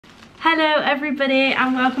Hello everybody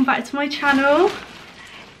and welcome back to my channel.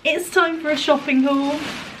 It's time for a shopping haul.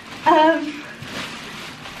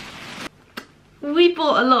 We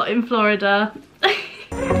bought a lot in Florida.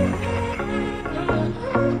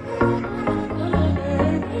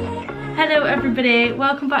 Hello everybody,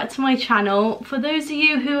 welcome back to my channel. For those of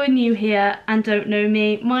you who are new here and don't know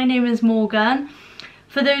me, my name is Morgan.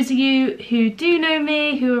 For those of you who do know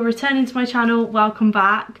me, who are returning to my channel, welcome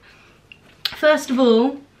back. First of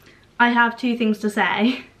all, I have two things to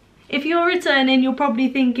say. If you're returning, you're probably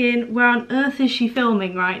thinking, where on earth is she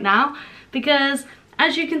filming right now? Because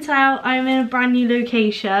as you can tell, I'm in a brand new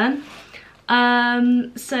location.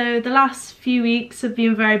 So the last few weeks have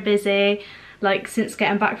been very busy, like since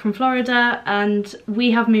getting back from Florida, and we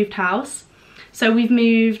have moved house. So we've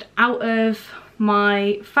moved out of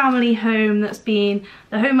my family home that's been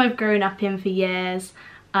the home I've grown up in for years,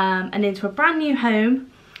 and into a brand new home.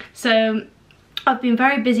 So I've been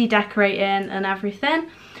very busy decorating and everything.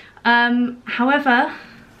 However,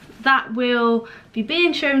 that will be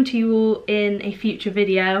being shown to you all in a future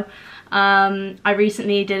video. I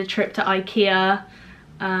recently did a trip to IKEA,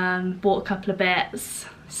 bought a couple of bits.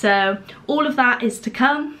 So all of that is to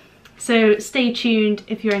come. So stay tuned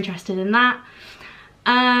if you're interested in that.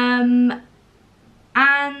 And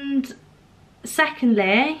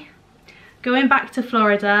secondly, going back to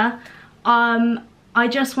Florida, I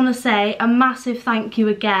just want to say a massive thank you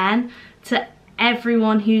again to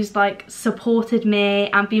everyone who's like supported me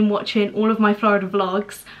and been watching all of my Florida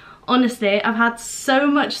vlogs. Honestly, I've had so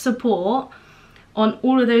much support on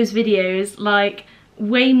all of those videos, like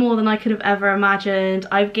way more than I could have ever imagined.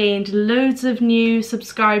 I've gained loads of new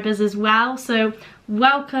subscribers as well, so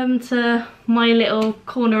welcome to my little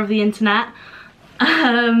corner of the internet.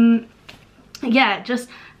 Yeah, just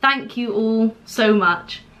thank you all so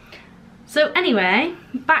much. So anyway,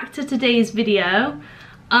 back to today's video.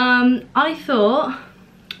 I thought,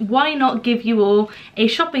 why not give you all a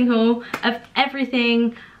shopping haul of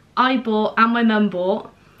everything I bought and my mum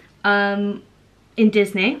bought in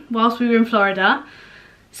Disney whilst we were in Florida.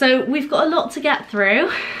 So we've got a lot to get through.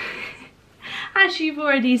 As you've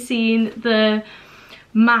already seen, the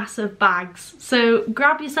massive bags. So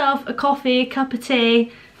grab yourself a coffee, a cup of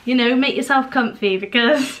tea, you know, make yourself comfy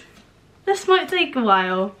because this might take a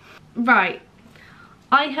while. Right,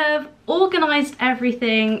 I have organised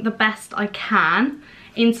everything the best I can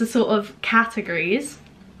into sort of categories.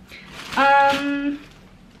 Where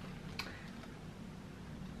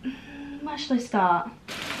should I start?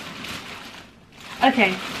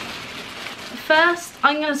 Okay, first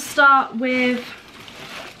I'm going to start with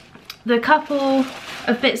the couple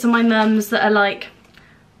of bits of my mum's that are like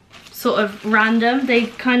sort of random. They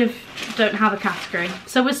kind of don't have a category,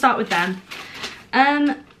 so we'll start with them.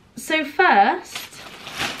 So first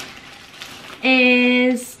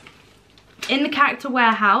is in the character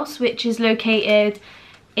warehouse, which is located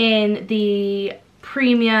in the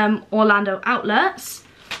premium Orlando outlets.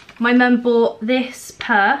 My mum bought this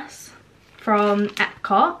purse from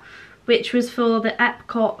Epcot, which was for the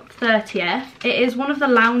Epcot 30th. It is one of the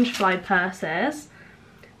Loungefly purses.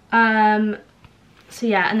 So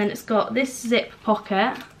yeah, and then it's got this zip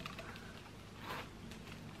pocket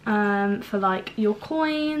for like your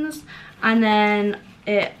coins, and then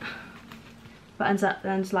it buttons up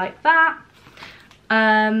ends like that.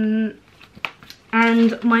 And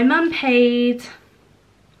my mum paid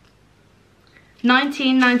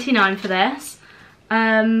 $19.99 for this.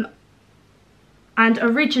 And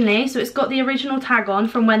originally, so it's got the original tag on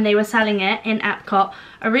from when they were selling it in Epcot.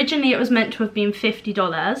 Originally it was meant to have been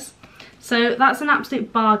 $50. So that's an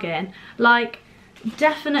absolute bargain. Like,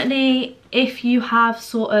 definitely if you have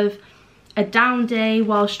sort of a down day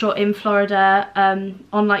whilst you're in Florida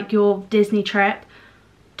on like your Disney trip,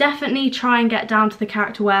 definitely try and get down to the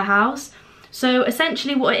character warehouse. So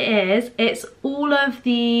essentially what it is, it's all of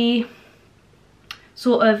the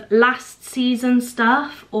sort of last season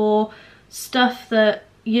stuff, or stuff that,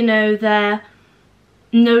 you know, they're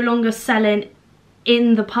no longer selling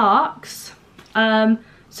in the parks.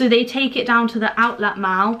 So they take it down to the outlet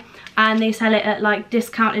mall and they sell it at like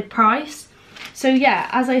discounted price. So yeah,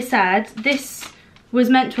 as I said, this was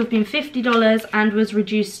meant to have been $50 and was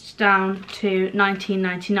reduced down to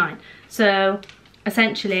 $19.99. So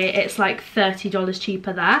essentially it's like $30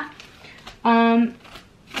 cheaper there. So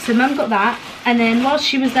mum got that, and then whilst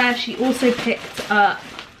she was there she also picked up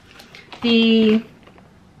the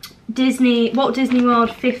Walt Disney World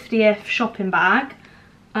 50th shopping bag,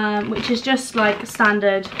 which is just like a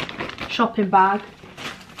standard shopping bag.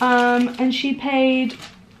 And she paid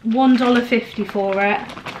 $1.50 for it.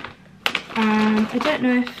 I don't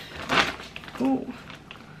know if... Ooh.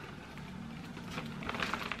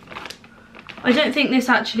 I don't think this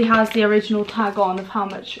actually has the original tag on of how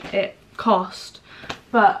much it cost,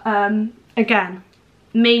 but again,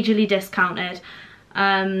 majorly discounted.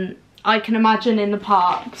 I can imagine in the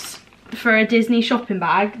parks for a Disney shopping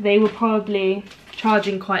bag they were probably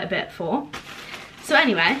charging quite a bit for. So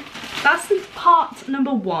anyway, that's part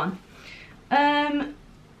number 1.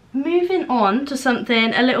 Moving on to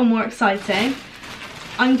something a little more exciting,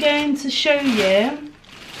 I'm going to show you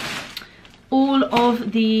all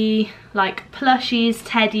of the like plushies,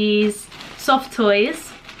 teddies, soft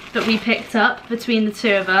toys that we picked up between the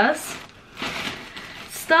two of us.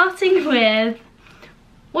 Starting with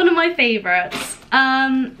one of my favourites.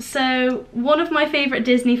 So one of my favourite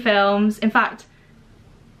Disney films, in fact,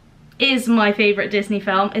 is my favourite Disney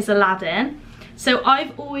film, is Aladdin. So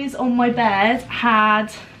I've always on my bed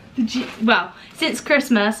had well, since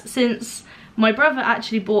Christmas, since my brother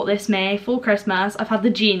actually bought this me for Christmas, I've had the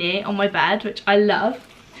genie on my bed, which I love.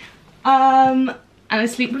 And I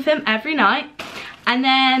sleep with him every night. And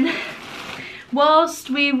then whilst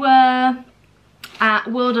we were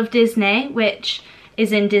at World of Disney, which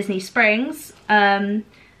is in Disney Springs, I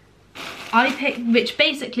picked, which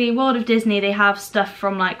basically World of Disney, they have stuff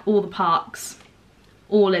from like all the parks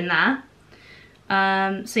all in there.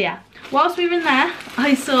 So yeah, whilst we were in there,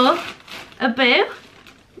 I saw a Boo.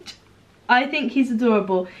 I think he's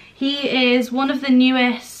adorable. He is one of the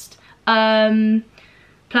newest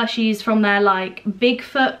plushies from their like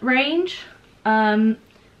Bigfoot range.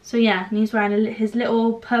 So yeah, and he's wearing his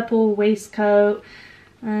little purple waistcoat,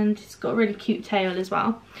 and he's got a really cute tail as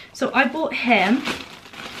well. So I bought him,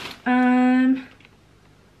 and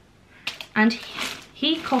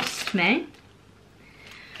he cost me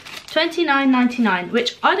 $29.99,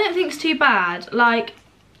 which I don't think is too bad. Like,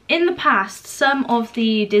 in the past, some of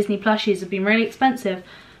the Disney plushies have been really expensive,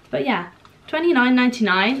 but yeah,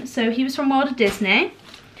 $29.99. So he was from Walt Disney.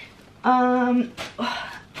 What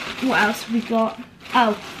else have we got?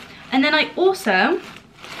 Oh, and then I also,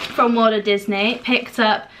 from Walt Disney, picked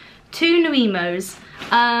up 2 Nuimos.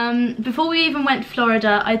 Before we even went to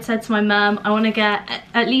Florida, I'd said to my mum, I want to get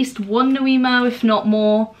at least 1 Nuimo, if not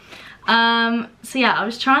more. So yeah, I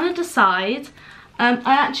was trying to decide. I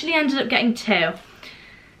actually ended up getting 2.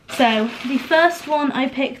 So the first one I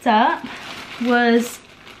picked up was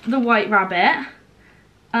the White Rabbit.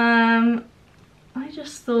 I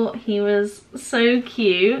just thought he was so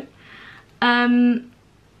cute.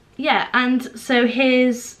 Yeah, and so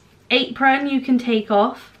his apron you can take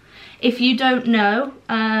off. If you don't know,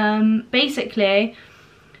 basically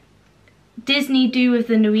Disney do with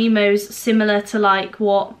the Nuimos similar to like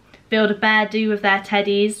what Build-A-Bear do with their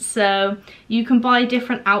teddies. So you can buy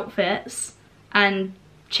different outfits and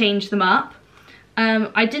change them up.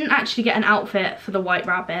 I didn't actually get an outfit for the White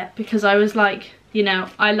Rabbit because I was like, you know,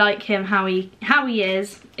 I like him how he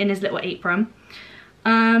is in his little apron.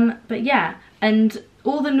 But yeah, and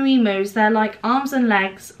all the Nuimos, their like arms and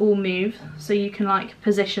legs all move, so you can like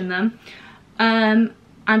position them. And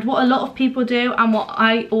what a lot of people do, and what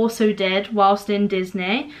I also did whilst in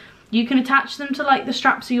Disney, you can attach them to like the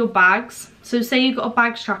straps of your bags. So say you've got a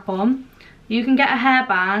bag strap on, you can get a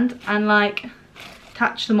hairband and like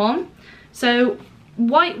attach them on. So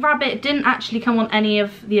White Rabbit didn't actually come on any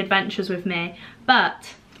of the adventures with me,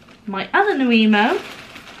 but my other Nuimo,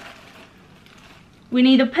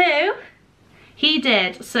 Winnie the Pooh, he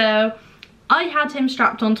did. So I had him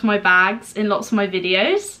strapped onto my bags in lots of my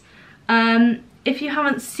videos. If you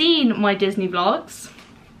haven't seen my Disney vlogs,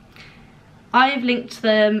 I've linked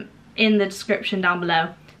them in the description down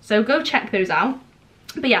below, so go check those out.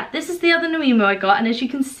 But yeah, this is the other Nuimo I got, and as you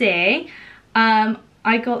can see,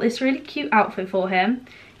 I got this really cute outfit for him.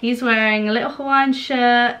 He's wearing a little Hawaiian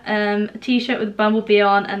shirt, a t-shirt with a bumblebee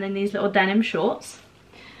on, and then these little denim shorts.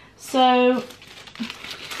 So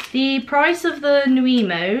the price of the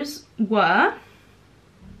Nuimos were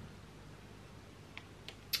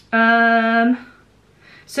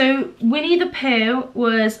so Winnie the Pooh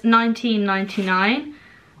was $19.99,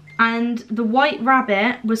 and the White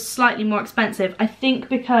Rabbit was slightly more expensive. I think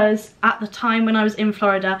because at the time when I was in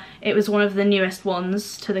Florida, it was one of the newest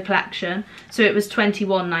ones to the collection, so it was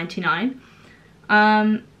 $21.99.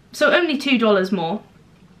 So only $2 more.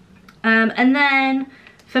 And then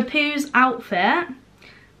for Pooh's outfit,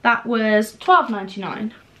 that was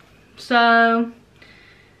 $12.99. So,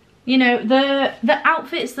 you know, the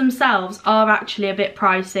outfits themselves are actually a bit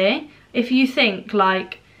pricey. If you think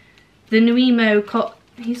like the Nuimo,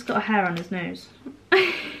 he's got a hair on his nose.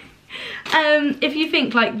 If you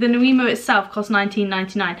think like the Nuimo itself costs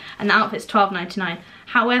 $19.99 and the outfit's $12.99.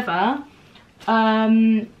 However,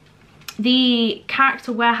 the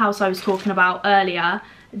character warehouse I was talking about earlier,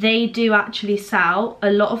 they do actually sell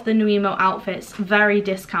a lot of the Nuimo outfits very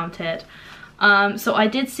discounted. So I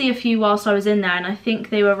did see a few whilst I was in there, and I think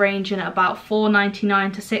they were ranging at about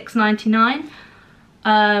 $4.99 to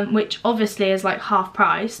 $6.99, which obviously is like half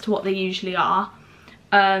price to what they usually are.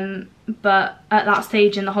 But at that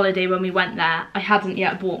stage in the holiday when we went there, I hadn't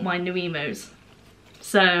yet bought my Nuimos,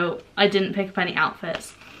 so I didn't pick up any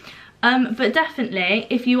outfits. But definitely,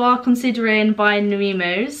 if you are considering buying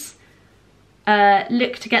Nuimos,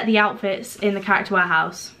 look to get the outfits in the Character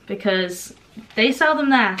Warehouse, because they sell them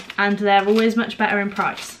there and they're always much better in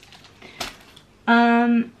price.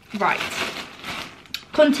 Right,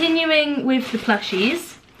 continuing with the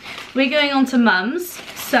plushies, we're going on to Mum's.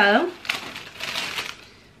 So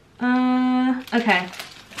okay,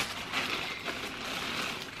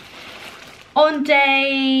 on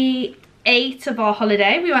day 8 of our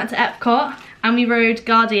holiday we went to Epcot and we rode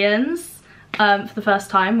Guardians for the first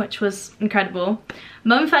time, which was incredible.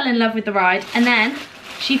 Mum fell in love with the ride, and then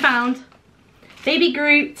she found baby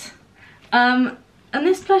Groot, and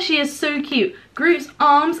this plushie is so cute. Groot's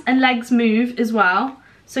arms and legs move as well,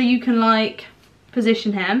 so you can like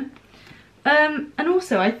position him. And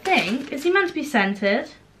also I think, is he meant to be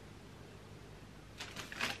scented?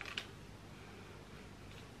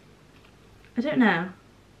 I don't know.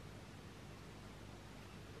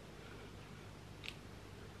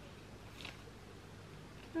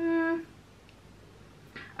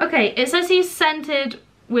 Okay, it says he's scented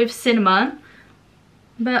with cinnamon,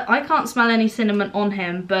 but I can't smell any cinnamon on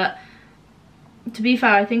him. But to be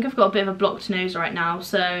fair, I think I've got a bit of a blocked nose right now,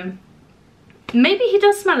 so maybe he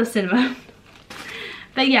does smell of cinnamon.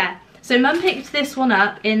 But yeah, so Mum picked this one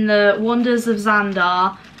up in the Wonders of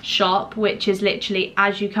Xandar shop, which is literally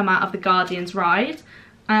as you come out of the Guardians ride,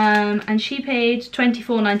 and she paid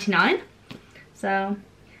 $24.99. So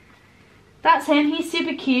that's him. He's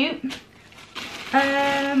super cute.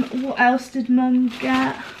 What else did Mum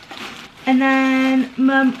get? And then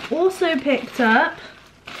Mum also picked up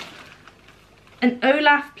an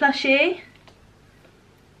Olaf plushie,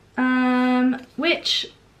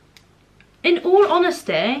 which, in all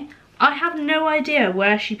honesty, I have no idea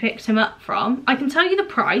where she picked him up from. I can tell you the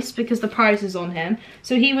price because the price is on him.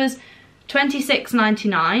 So he was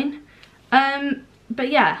 $26.99.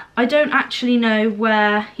 But yeah, I don't actually know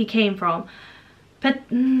where he came from.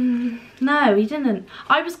 But no, he didn't.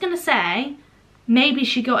 I was gonna say maybe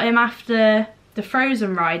she got him after the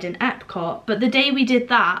Frozen ride in Epcot, but the day we did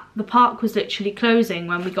that, the park was literally closing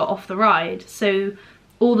when we got off the ride, so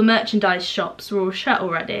all the merchandise shops were all shut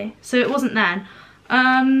already, so it wasn't then.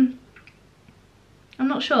 I'm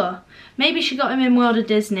not sure. Maybe she got him in World of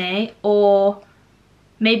Disney, or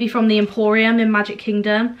maybe from the Emporium in Magic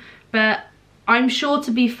Kingdom, but I'm sure,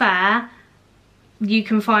 to be fair, you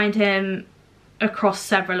can find him across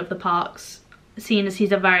several of the parks, seeing as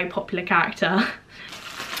he's a very popular character.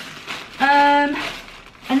 And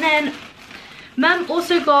then Mum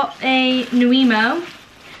also got a Nuimo,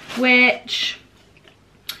 which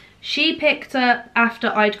she picked up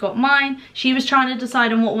after I'd got mine. She was trying to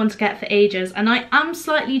decide on what one to get for ages, and I am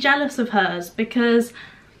slightly jealous of hers because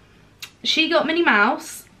she got Minnie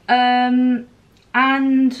Mouse, and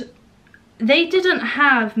they didn't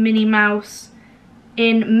have Minnie Mouse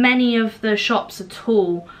in many of the shops at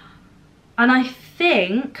all. And I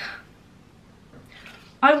think,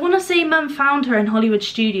 I want to say Mum found her in Hollywood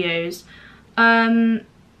Studios, but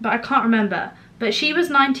I can't remember. But she was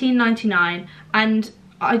 $19.99, and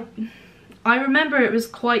I remember it was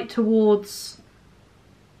quite towards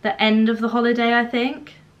the end of the holiday, I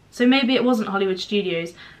think. So maybe it wasn't Hollywood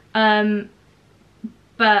Studios. But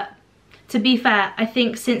to be fair, I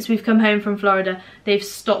think since we've come home from Florida, they've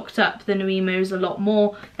stocked up the Nuimos a lot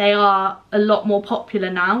more. They are a lot more popular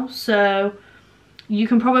now, so you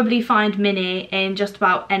can probably find Minnie in just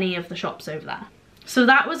about any of the shops over there. So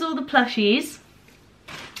that was all the plushies.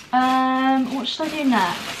 What should I do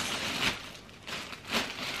next?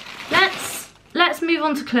 Let's move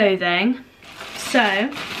on to clothing.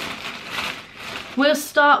 So we'll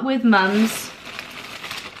start with Mum's.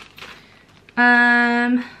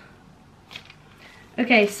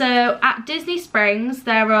 Okay, so at Disney Springs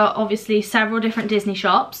there are obviously several different Disney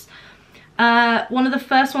shops. One of the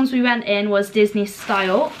first ones we went in was Disney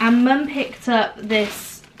Style, and Mum picked up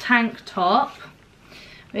this tank top,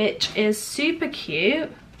 which is super cute,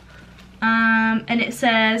 and it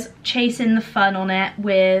says Chasing the Fun on it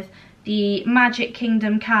with the Magic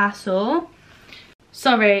Kingdom castle.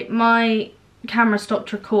 Sorry, my camera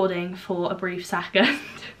stopped recording for a brief second.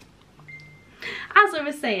 As I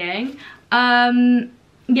was saying,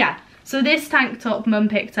 yeah, so this tank top Mum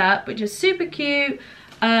picked up, which is super cute,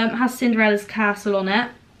 has Cinderella's castle on it.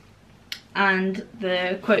 and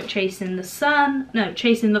the quote chasing the sun, no,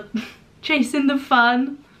 chasing the chasing the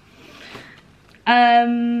fun.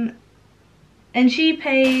 And she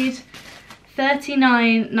paid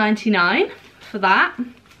 $39.99 for that,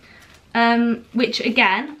 which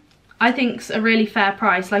again I think's a really fair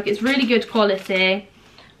price. Like, it's really good quality,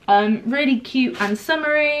 really cute and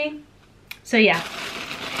summery. So yeah.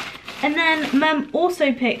 And then Mum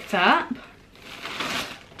also picked up,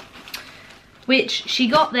 which she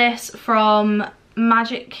got this from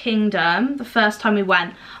Magic Kingdom the first time we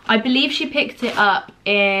went. I believe she picked it up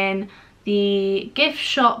in the gift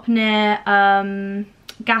shop near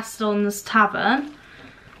Gaston's Tavern.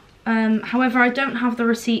 However, I don't have the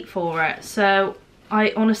receipt for it, so I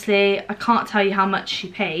can't tell you how much she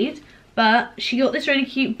paid. But she got this really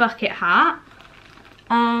cute bucket hat,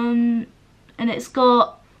 and it's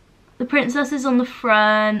got the princesses on the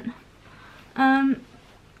front.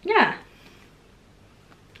 Yeah.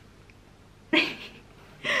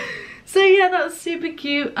 So yeah, that's super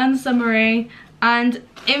cute and summery. And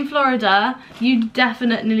in Florida, you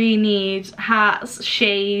definitely need hats,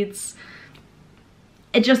 shades,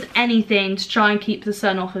 just anything to try and keep the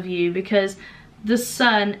sun off of you, because the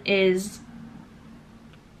sun is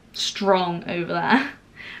strong over there.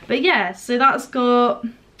 But yeah, so that's got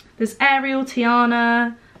this Ariel,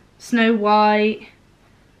 Tiana, Snow White,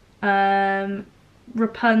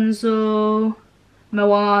 Rapunzel,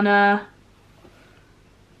 Moana.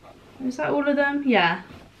 Is that all of them? Yeah.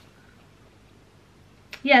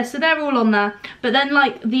 Yeah, so they're all on there. But then,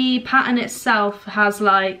 like, the pattern itself has,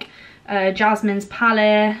 like, Jasmine's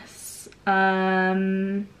Palace,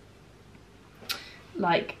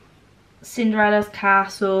 like, Cinderella's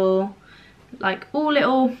Castle, like, all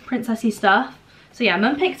little princessy stuff. So yeah,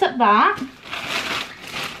 Mum picked up that.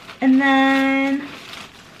 And then,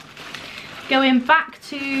 going back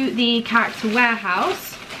to the character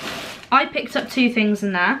warehouse, I picked up two things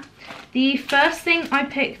in there. The first thing I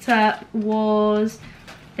picked up was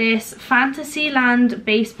this Fantasyland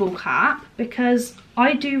baseball cap, because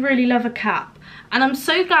I do really love a cap. And I'm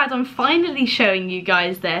so glad I'm finally showing you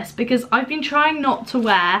guys this, because I've been trying not to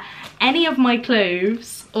wear any of my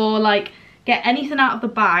clothes or like get anything out of the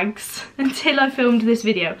bags until I filmed this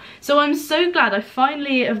video. So I'm so glad I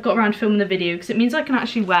finally have got around to filming the video, because it means I can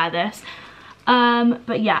actually wear this.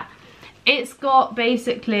 But yeah, it's got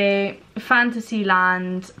basically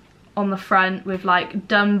Fantasyland on the front with like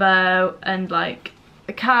Dumbo and like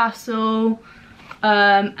a castle,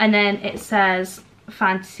 and then it says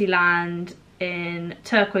Fantasyland in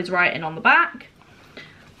turquoise writing on the back.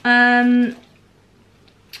 And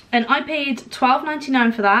I paid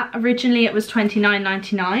 $12.99 for that. Originally it was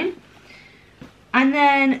 $29.99. And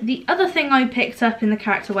then the other thing I picked up in the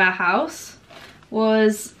character warehouse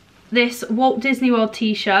was this Walt Disney World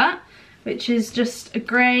t-shirt, which is just a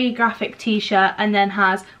grey graphic t-shirt and then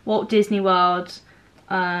has Walt Disney World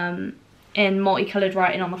in multicoloured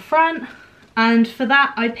writing on the front. And for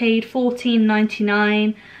that I paid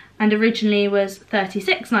 $14.99 and originally was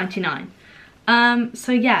 $36.99.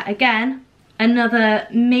 So yeah, again, another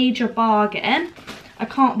major bargain. I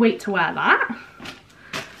can't wait to wear that.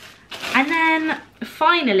 And then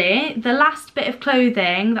finally, the last bit of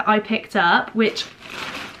clothing that I picked up, which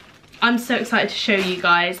I'm so excited to show you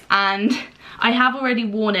guys, and I have already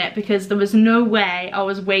worn it because there was no way I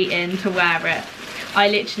was waiting to wear it.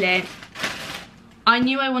 I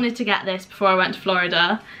knew I wanted to get this before I went to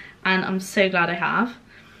Florida, and I'm so glad I have.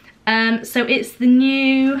 So it's the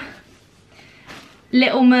new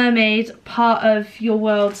Little Mermaid Part of Your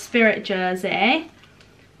World Spirit jersey.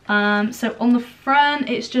 So on the front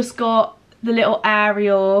it's just got the little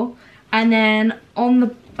Ariel, and then on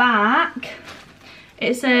the back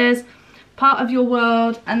it says Part of Your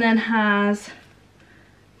World, and then has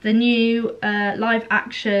the new live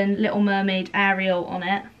action Little Mermaid Ariel on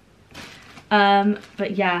it.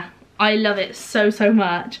 But yeah, I love it so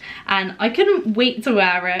much, and I couldn't wait to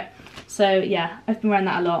wear it. So yeah, I've been wearing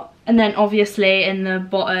that a lot. And then obviously in the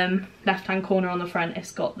bottom left hand corner on the front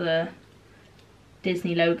it's got the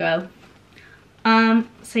Disney logo.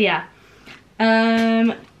 So yeah,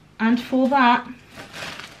 and for that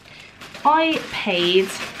I paid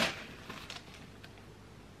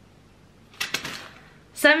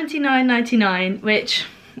 $79.99, which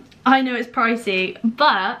I know it's pricey,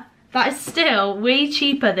 but that is still way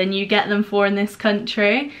cheaper than you get them for in this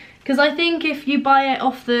country. Because I think if you buy it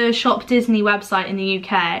off the Shop Disney website in the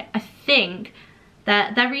UK, I think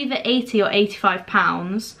that they're either 80 or 85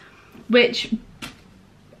 pounds, which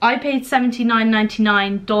I paid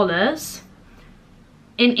 $79.99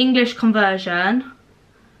 in English conversion.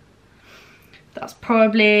 That's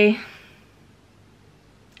probably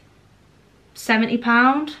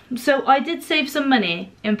 £70. So I did save some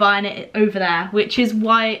money in buying it over there, which is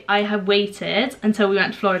why I have waited until we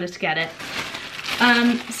went to Florida to get it.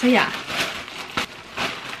 So yeah.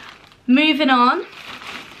 Moving on.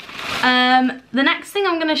 The next thing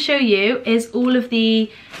I'm going to show you is all of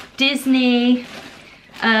the Disney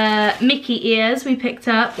Mickey ears we picked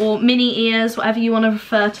up, or mini ears, whatever you want to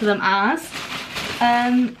refer to them as.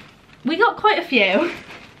 We got quite a few.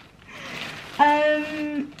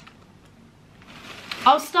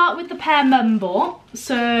 I'll start with the pair Mum bought.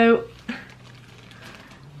 So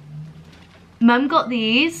Mum got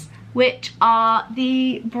these, which are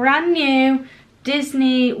the brand new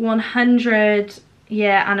Disney 100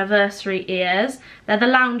 year anniversary ears. They're the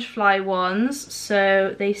Loungefly ones,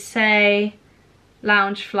 so they say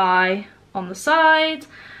Loungefly on the side,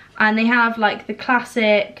 and they have like the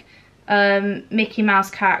classic Mickey Mouse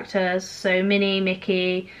characters, so Minnie,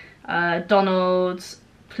 Mickey, Donald,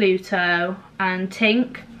 Pluto and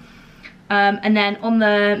Tink, and then on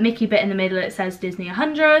the Mickey bit in the middle it says Disney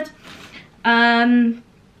 100.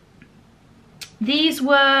 These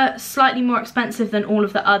were slightly more expensive than all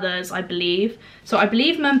of the others, I believe. So I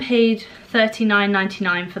believe Mum paid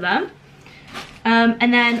 $39.99 for them.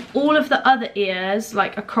 And then all of the other ears,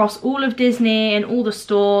 like across all of Disney and all the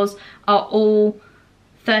stores, are all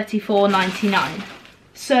 $34.99.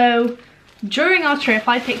 So during our trip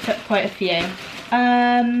I picked up quite a few.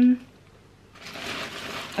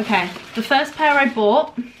 Okay, the first pair I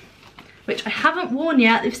bought, which I haven't worn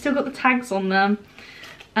yet, they've still got the tags on them,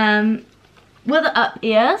 were the up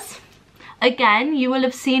ears. Again, you will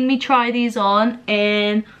have seen me try these on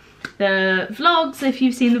in the vlogs, if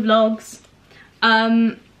you've seen the vlogs.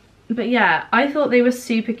 But yeah, I thought they were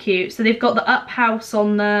super cute. So they've got the up house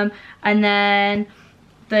on them, and then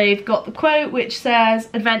they've got the quote which says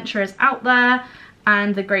adventure is out there,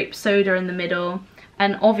 and the grape soda in the middle.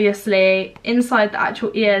 And obviously inside the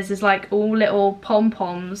actual ears is like all little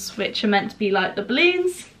pom-poms, which are meant to be like the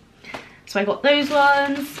balloons. So I got those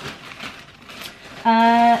ones.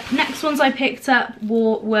 Next ones I picked up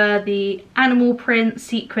were the animal print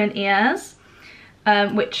sequin ears,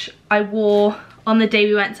 which I wore on the day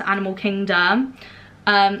we went to Animal Kingdom,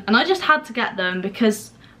 and I just had to get them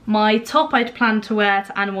because my top I'd planned to wear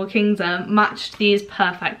to Animal Kingdom matched these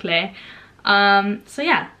perfectly. So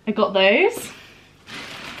yeah, I got those.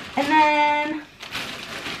 And then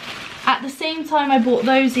at the same time I bought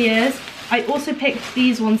those ears, I also picked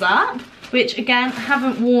these ones up, which again I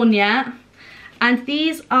haven't worn yet. And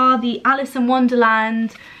these are the Alice in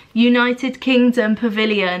Wonderland United Kingdom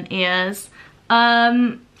Pavilion ears,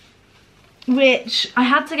 which I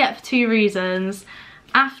had to get for two reasons.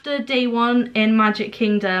 After day one in Magic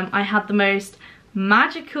Kingdom, I had the most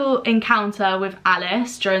magical encounter with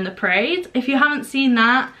Alice during the parade. If you haven't seen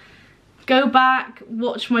that, go back,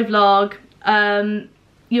 watch my vlog.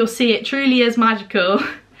 You'll see it truly is magical.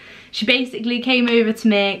 She basically came over to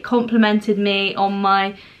me, complimented me on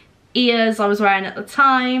my ears I was wearing at the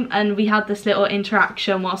time, and we had this little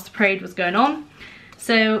interaction whilst the parade was going on.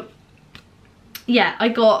 So yeah, I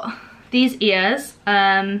got these ears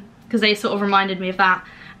because they sort of reminded me of that.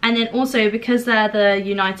 And then also because they're the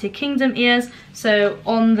United Kingdom ears, so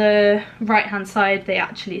on the right hand side they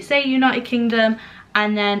actually say United Kingdom,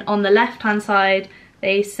 and then on the left hand side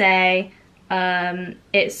they say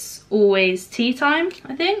it's always tea time,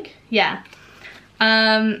 I think. Yeah.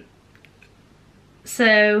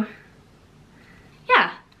 So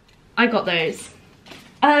yeah, I got those.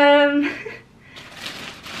 And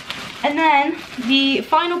then the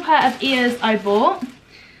final pair of ears I bought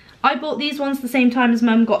these ones the same time as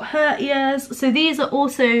Mum got her ears. So these are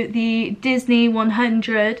also the Disney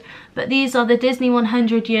 100, but these are the Disney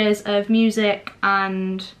 100 years of music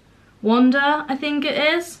and wonder, I think it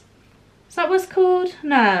is. Is that what it's called?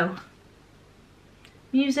 No.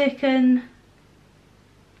 Music and...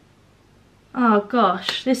 oh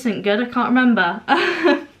gosh, this isn't good, I can't remember.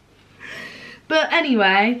 But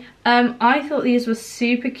anyway, I thought these were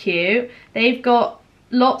super cute. They've got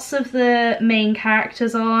lots of the main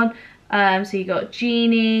characters on. So you got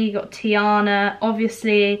Genie, you got Tiana,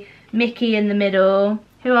 obviously Mickey in the middle.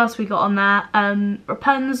 Who else we got on there?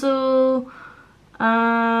 Rapunzel,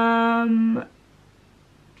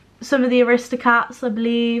 some of the Aristocats, I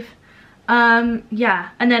believe. Yeah,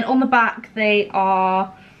 and then on the back they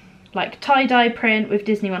are like tie-dye print with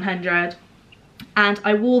Disney 100, and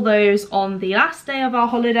I wore those on the last day of our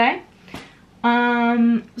holiday.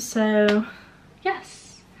 So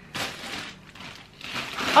yes,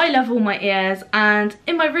 I love all my ears, and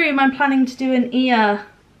in my room I'm planning to do an ear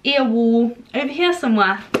wall over here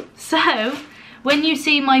somewhere. So when you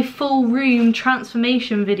see my full room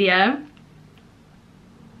transformation video,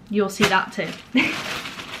 you'll see that too.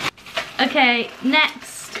 Okay,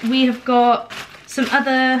 next we have got some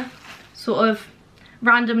other sort of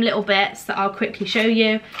random little bits that I'll quickly show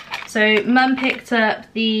you. So Mum picked up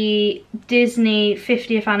the Disney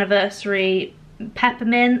 50th anniversary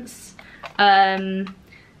peppermints.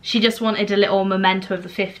 She just wanted a little memento of the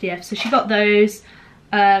 50th, so she got those.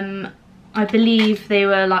 I believe they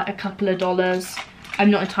were like a couple of dollars. I'm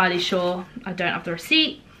not entirely sure, I don't have the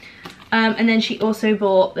receipt. And then she also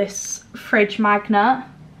bought this fridge magnet,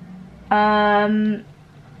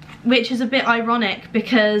 which is a bit ironic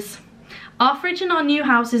because our fridge in our new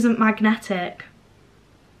house isn't magnetic.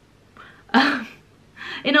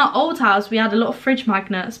 In our old house we had a lot of fridge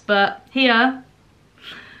magnets, but here,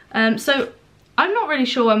 so I'm not really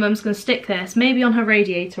sure where Mum's going to stick this, maybe on her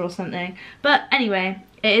radiator or something. But anyway,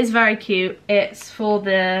 it is very cute. It's for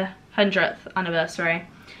the 100th anniversary.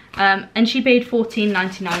 And she paid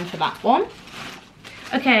 $14.99 for that one.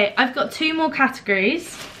 Okay, I've got two more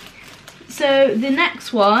categories. So the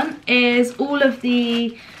next one is all of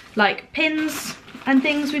the like pins and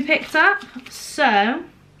things we picked up. So,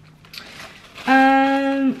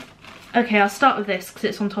 okay, I'll start with this because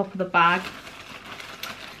it's on top of the bag.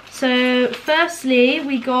 So firstly,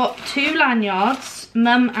 we got two lanyards.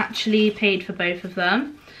 Mum actually paid for both of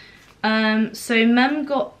them.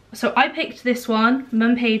 So I picked this one,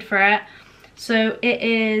 Mum paid for it. So it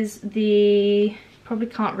is the, probably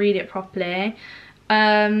can't read it properly.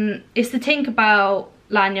 It's the Tinkerbell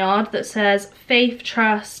lanyard that says faith,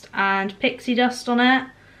 trust and pixie dust on it.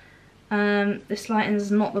 This lighting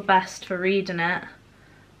is not the best for reading it.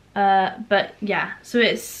 But yeah, so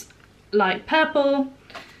it's like purple.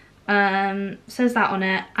 Says that on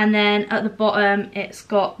it, and then at the bottom it's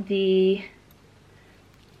got the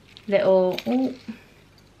little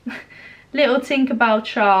little Tinkerbell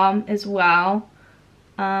charm as well,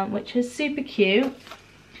 which is super cute.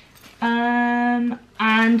 And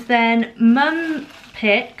then Mum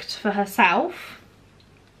picked for herself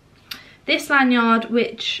this lanyard,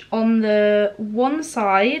 which on the one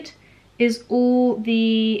side is all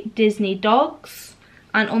the Disney dogs,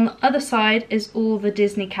 and on the other side is all the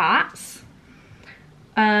Disney cats.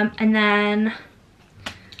 And then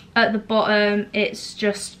at the bottom it's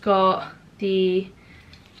just got the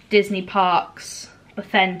Disney Parks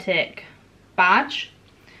authentic badge.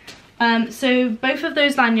 So both of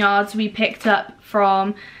those lanyards we picked up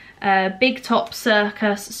from Big Top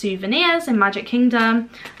Circus Souvenirs in Magic Kingdom,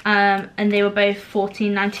 and they were both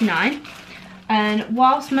 $14.99. And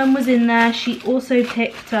whilst Mum was in there, she also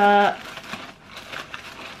picked up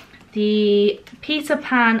the Peter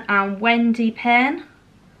Pan and Wendy pin,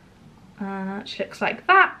 which looks like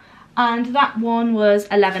that, and that one was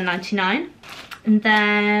 $11.99. And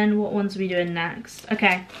then what ones are we doing next?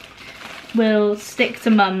 Okay, we'll stick to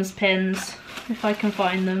Mum's pins if I can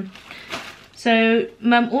find them. So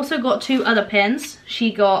Mum also got two other pins.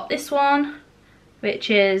 She got this one, which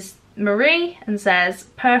is Marie and says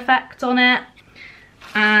perfect on it,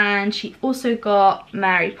 and she also got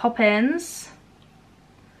Mary Poppins.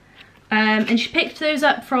 And she picked those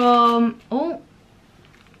up from, oh,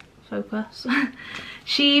 focus.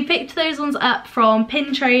 She picked those ones up from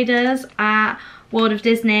Pin Traders at World of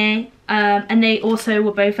Disney, and they also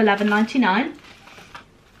were both $11.99.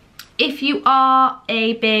 If you are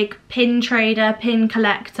a big pin trader, pin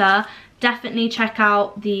collector, definitely check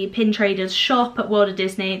out the Pin Traders shop at World of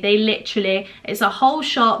Disney. They literally, it's a whole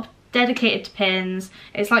shop dedicated to pins.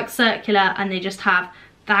 It's like circular, and they just have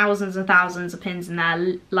thousands and thousands of pins in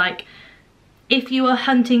there. Like, if you are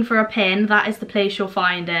hunting for a pin, that is the place you'll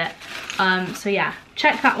find it. So yeah,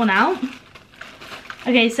 check that one out.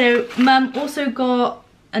 Okay, so Mum also got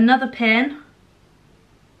another pin.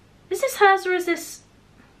 Is this hers or is this?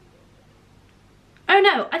 Oh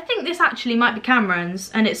no, I think this actually might be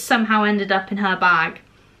Cameron's, and it's somehow ended up in her bag.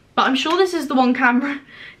 But I'm sure this is the one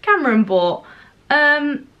Cameron bought.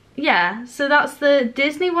 Yeah, so that's the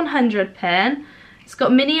Disney 100 pin. It's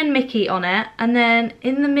got Minnie and Mickey on it, and then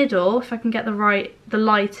in the middle, if I can get the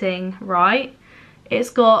lighting right, it's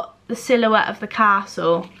got the silhouette of the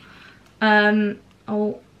castle.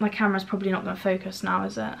 Oh, my camera's probably not going to focus now,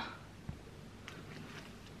 is it?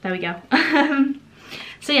 There we go.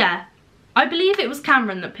 So yeah, I believe it was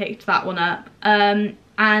Cameron that picked that one up, and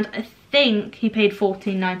I think he paid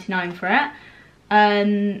 $14.99 for it.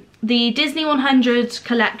 The Disney 100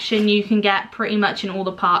 collection you can get pretty much in all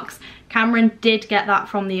the parks. Cameron did get that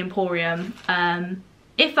from the Emporium,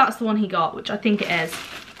 if that's the one he got, which I think it is.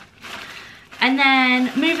 And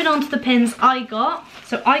then moving on to the pins I got.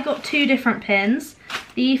 So I got two different pins.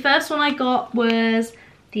 The first one I got was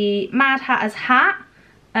the Mad Hatter's hat.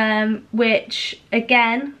 which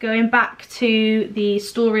again, going back to the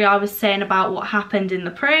story I was saying about what happened in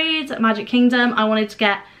the parade at Magic Kingdom, I wanted to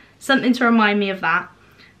get something to remind me of that.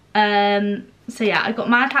 So yeah, I got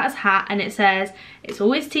Mad Hatter's hat, and it says it's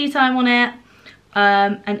always tea time on it,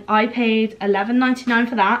 and I paid $11.99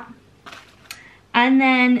 for that. And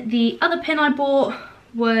then the other pin I bought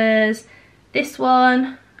was this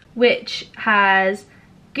one, which has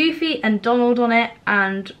Goofy and Donald on it,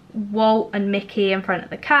 and Walt and Mickey in front of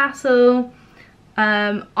the castle.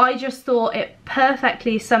 I just thought it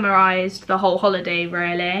perfectly summarised the whole holiday,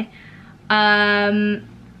 really.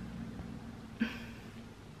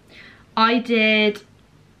 I did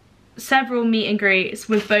several meet and greets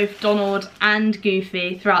with both Donald and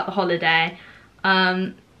Goofy throughout the holiday,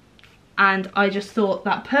 and I just thought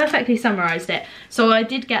that perfectly summarised it. So I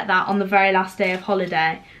did get that on the very last day of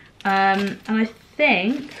holiday, and I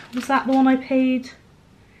think, was that the one I paid?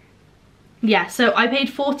 Yeah, so I paid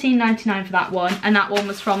 $14.99 for that one, and that one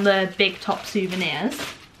was from the Big Top Souvenirs.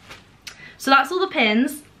 So that's all the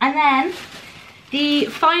pins. And then the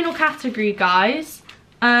final category, guys,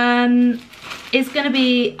 is going to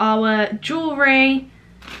be our jewellery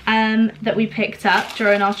that we picked up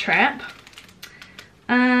during our trip.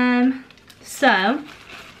 So,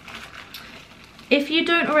 if you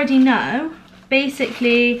don't already know,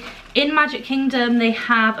 basically in Magic Kingdom they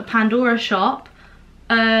have a Pandora shop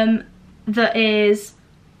that is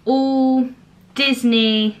all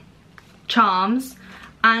Disney charms,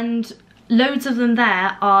 and loads of them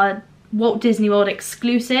there are Walt Disney World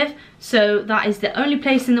exclusive, so that is the only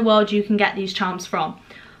place in the world you can get these charms from.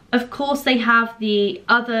 Of course they have the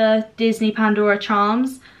other Disney Pandora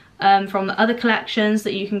charms from the other collections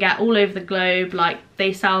that you can get all over the globe, like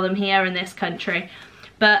they sell them here in this country,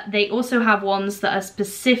 but they also have ones that are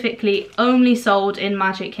specifically only sold in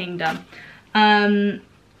Magic Kingdom.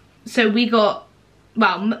 So we got,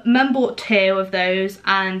 well, Mum bought 2 of those,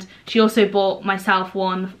 and she also bought myself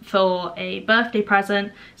one for a birthday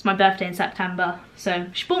present. It's my birthday in September, so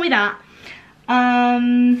she bought me that.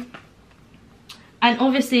 And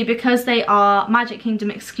obviously because they are Magic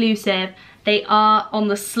Kingdom exclusive, they are on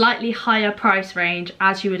the slightly higher price range,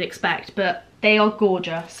 as you would expect, but they are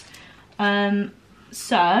gorgeous. So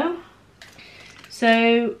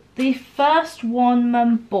the first one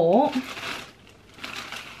Mum bought,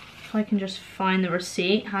 if I can just find the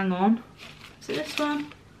receipt, hang on. Is it this one?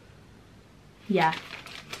 Yeah.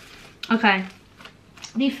 Okay.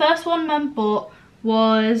 The first one Mum bought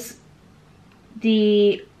was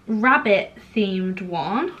the rabbit themed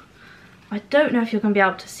one. I don't know if you're going to be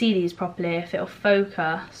able to see these properly, if it'll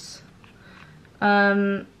focus.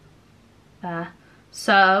 There.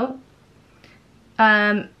 So,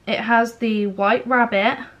 it has the white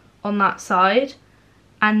rabbit on that side,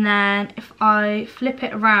 and then if I flip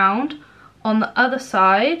it around, on the other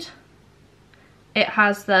side it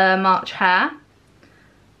has the March hare,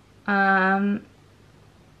 and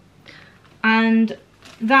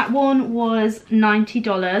that one was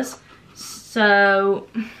 $90. So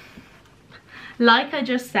like I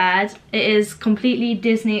just said, it is completely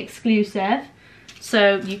Disney exclusive,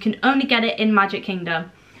 so you can only get it in Magic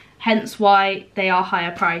Kingdom, hence why they are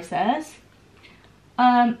higher prices.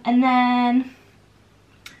 And then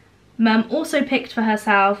Mum also picked for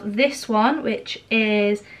herself this one, which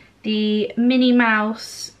is the Minnie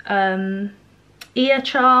Mouse ear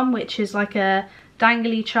charm, which is like a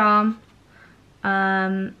dangly charm.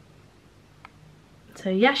 So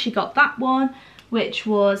yeah, she got that one, which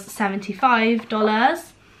was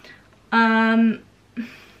 $75.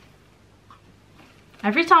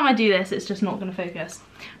 Every time I do this, it's just not going to focus.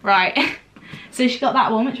 Right, so she got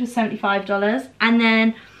that one, which was $75. And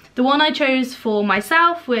then the one I chose for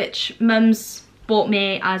myself, which Mum's bought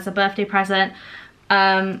me as a birthday present,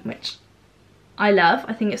 which I love.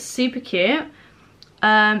 I think it's super cute.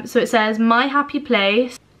 So it says My Happy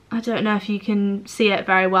Place. I don't know if you can see it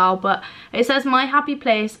very well, but it says My Happy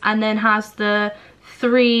Place, and then has the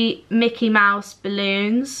 3 Mickey Mouse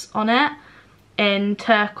balloons on it in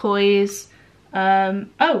turquoise.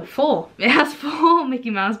 4. It has 4 Mickey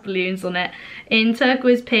Mouse balloons on it in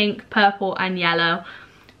turquoise, pink, purple and yellow,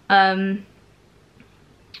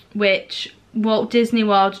 which Walt Disney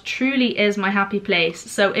World truly is my happy place,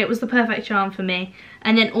 so it was the perfect charm for me.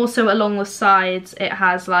 And then also along the sides it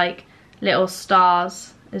has like little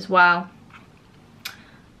stars as well,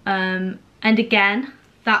 and again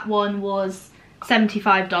that one was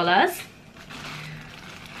 $75.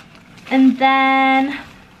 And then,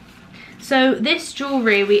 so this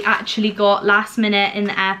jewellery we actually got last minute in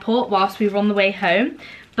the airport whilst we were on the way home,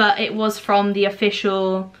 but it was from the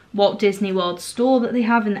official Walt Disney World store that they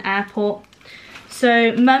have in the airport.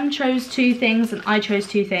 So Mum chose 2 things and I chose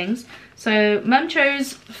 2 things. So Mum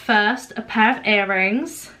chose first a pair of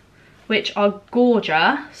earrings, which are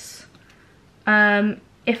gorgeous.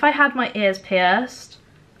 If I had my ears pierced,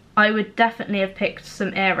 I would definitely have picked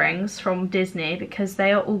some earrings from Disney because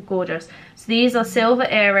they are all gorgeous. So these are silver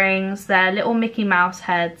earrings, they're little Mickey Mouse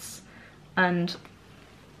heads, and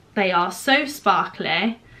they are so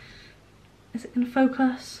sparkly. Is it gonna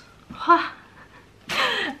focus?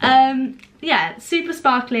 Yeah, super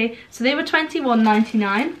sparkly. So they were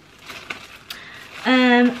 $21.99.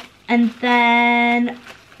 And then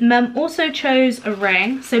Mum also chose a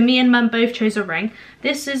ring. So me and Mum both chose a ring.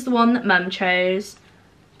 This is the one that Mum chose.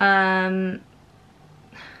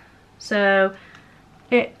 So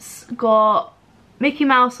it's got Mickey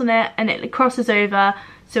Mouse on it and it crosses over.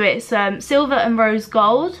 So it's silver and rose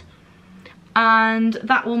gold. And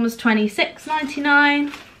that one was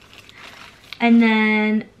 $26.99. And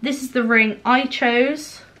then this is the ring I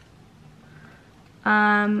chose,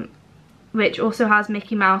 which also has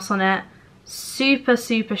Mickey Mouse on it. Super,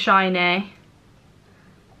 super shiny.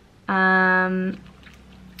 Again,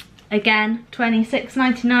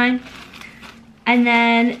 $26.99. And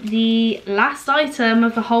then the last item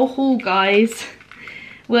of the whole haul, guys,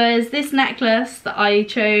 was this necklace that I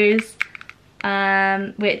chose,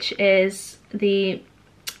 which is the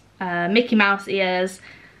Mickey Mouse ears,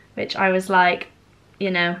 which I was like,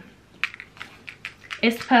 you know,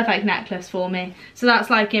 it's the perfect necklace for me. So that's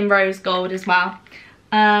like in rose gold as well.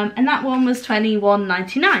 And that one was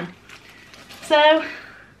 $21.99. So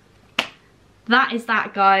that is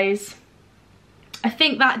that, guys. I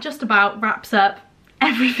think that just about wraps up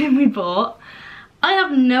everything we bought. I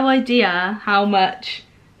have no idea how much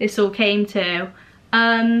this all came to.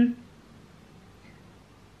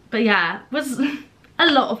 But yeah, it was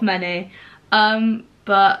a lot of money.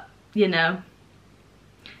 But you know,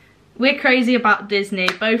 we're crazy about Disney,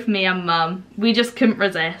 both me and Mum. We just couldn't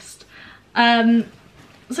resist. So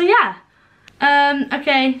yeah.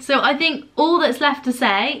 Okay, so I think all that's left to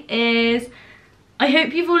say is I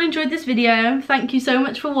hope you've all enjoyed this video. Thank you so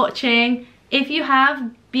much for watching. If you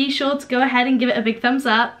have, be sure to go ahead and give it a big thumbs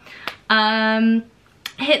up.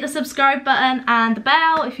 Hit the subscribe button and the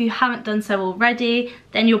bell if you haven't done so already.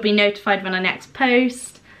 Then you'll be notified when I next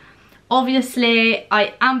post. Obviously,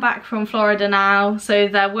 I am back from Florida now, so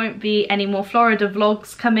there won't be any more Florida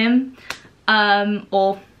vlogs coming.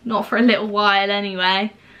 Or not for a little while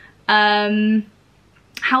anyway. However,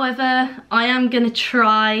 I am going to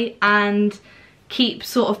try and keep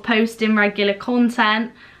sort of posting regular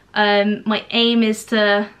content. My aim is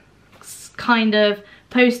to kind of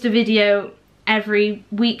post a video every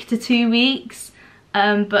week to 2 weeks,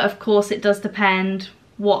 but of course it does depend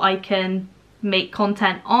what I can make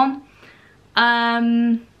content on.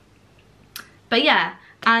 But yeah,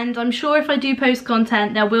 and I'm sure if I do post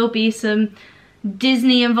content there will be some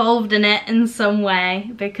Disney involved in it in some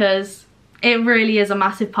way, because it really is a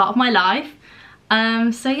massive part of my life.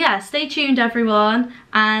 So yeah, stay tuned everyone,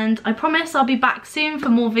 and I promise I'll be back soon for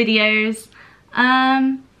more videos.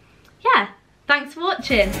 Yeah, thanks for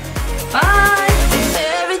watching. Bye!